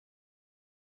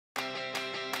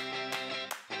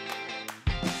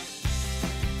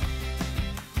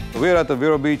We're at the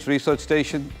Vero Beach Research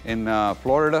Station in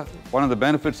Florida. One of the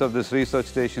benefits of this research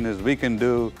station is we can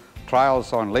do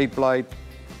trials on late blight.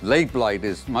 Late blight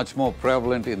is much more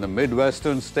prevalent in the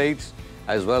Midwestern states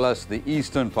as well as the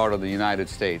eastern part of the United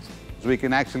States. So we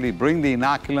can actually bring the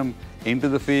inoculum into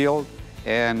the field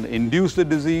and induce the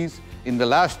disease. In the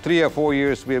last 3 or 4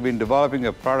 years, we have been developing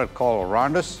a product called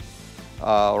Orandus,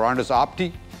 Orandus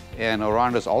Opti, and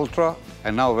Orandus Ultra,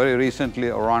 and now very recently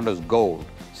Orandus Gold.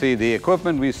 See, the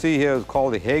equipment we see here is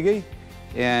called the Hege,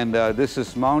 and this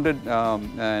is mounted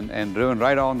and driven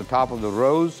right on the top of the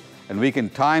rows, and we can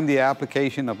time the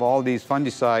application of all these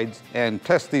fungicides and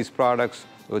test these products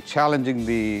with challenging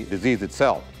the disease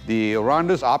itself. The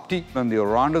Orandus Opti and the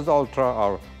Orandus Ultra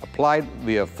are applied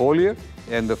via foliar,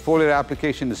 and the foliar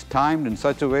application is timed in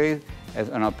such a way as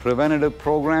on a preventative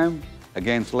program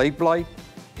against late blight,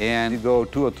 and you go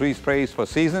 2 or 3 sprays per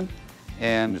season,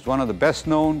 and it's one of the best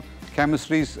known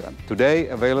chemistries today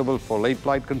available for late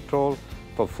blight control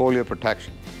for foliar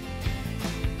protection.